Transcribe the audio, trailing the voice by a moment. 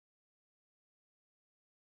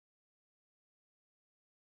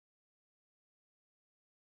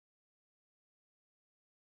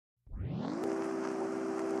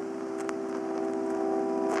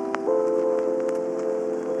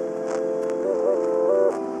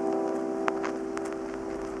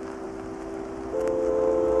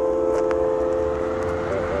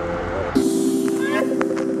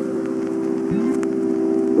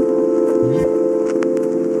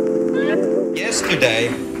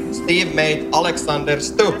Steve made Alexander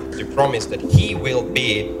Stubb to promise that he will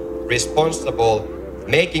be responsible,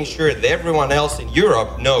 making sure that everyone else in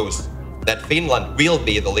Europe knows that Finland will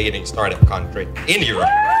be the leading startup country in Europe.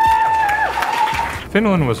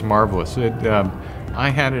 Finland was marvelous. I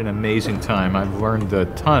had an amazing time. I've learned a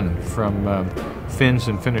ton from Finns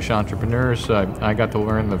and Finnish entrepreneurs. I got to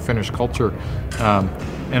learn the Finnish culture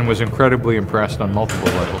and was incredibly impressed on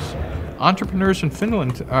multiple levels. Entrepreneurs in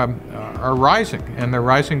Finland are rising, and they're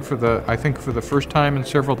rising I think for the first time in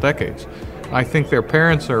several decades. I think their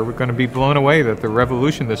parents are going to be blown away that the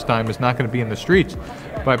revolution this time is not going to be in the streets,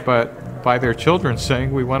 but by their children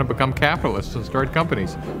saying we want to become capitalists and start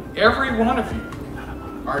companies. Every one of you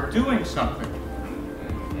are doing something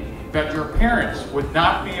that your parents would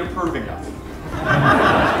not be approving of.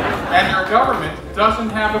 And your government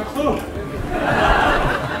doesn't have a clue.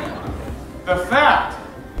 The fact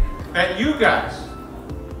that you guys,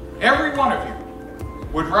 every one of you,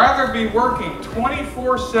 would rather be working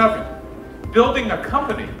 24/7 building a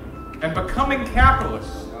company and becoming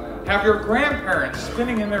capitalists, have your grandparents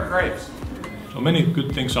spinning in their graves. So many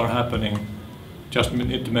good things are happening. Just we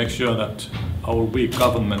need to make sure that our weak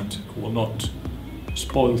government will not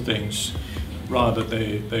spoil things. Rather,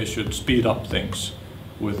 they should speed up things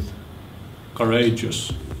with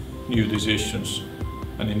courageous new decisions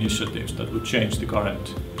and initiatives that would change the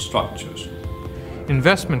current structures.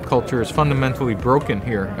 Investment culture is fundamentally broken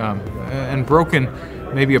here, and broken,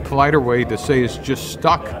 maybe a politer way to say, is just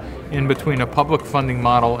stuck in between a public funding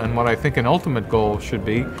model and what I think an ultimate goal should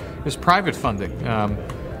be is private funding.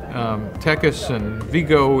 Tekis and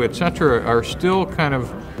Vigo, etc., are still kind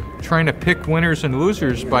of trying to pick winners and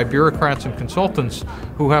losers by bureaucrats and consultants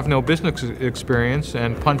who have no business experience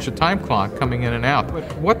and punch a time clock coming in and out. But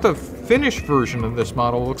what the Finnish version of this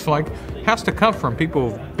model looks like has to come from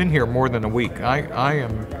people who've been here more than a week. I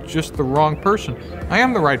am just the wrong person. I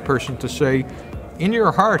am the right person to say, in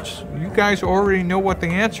your hearts, you guys already know what the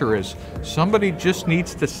answer is. Somebody just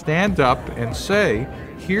needs to stand up and say,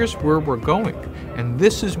 here's where we're going, and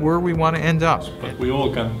this is where we want to end up. But we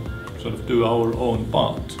all can sort of do our own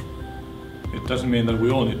part. It doesn't mean that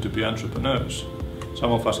we all need to be entrepreneurs.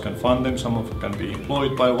 Some of us can fund them, some of us can be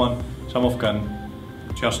employed by one, some of us can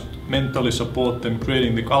just mentally support them,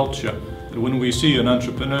 creating the culture. That when we see an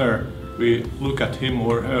entrepreneur, we look at him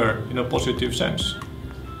or her in a positive sense.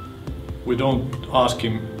 We don't ask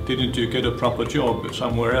him, didn't you get a proper job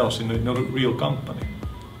somewhere else in a real company?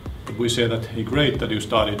 But we say that, hey, great that you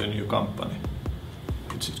started a new company.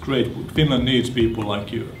 It's great. Finland needs people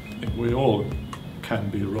like you. We all can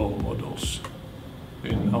be role models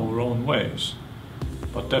in our own ways.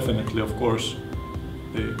 But definitely, of course,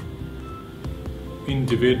 the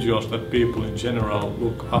individuals that people in general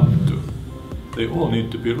look up to, they all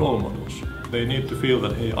need to be role models. They need to feel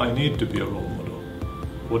that, hey, I need to be a role model.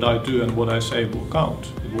 What I do and what I say will count.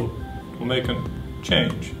 It will make a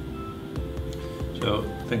change. So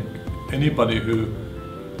I think anybody who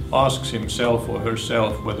asks himself or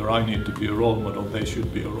herself whether I need to be a role model, they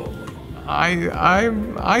should be a role model.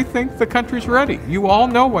 I think the country's ready. You all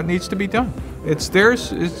know what needs to be done. It's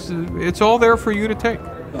theirs. It's all there for you to take.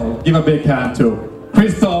 So give a big hand to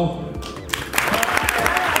Crystal,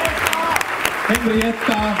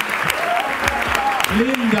 Henrietta,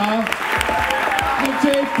 Linda, and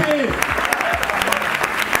JP.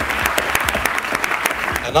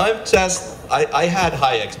 And I had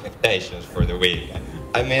high expectations for the weekend.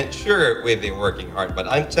 I mean, sure, we've been working hard, but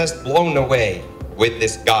I'm just blown away with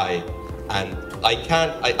this guy. And I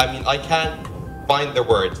can't find the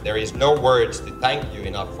words. There is no words to thank you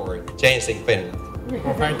enough for changing Finland.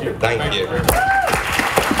 Well, thank you. Thank you.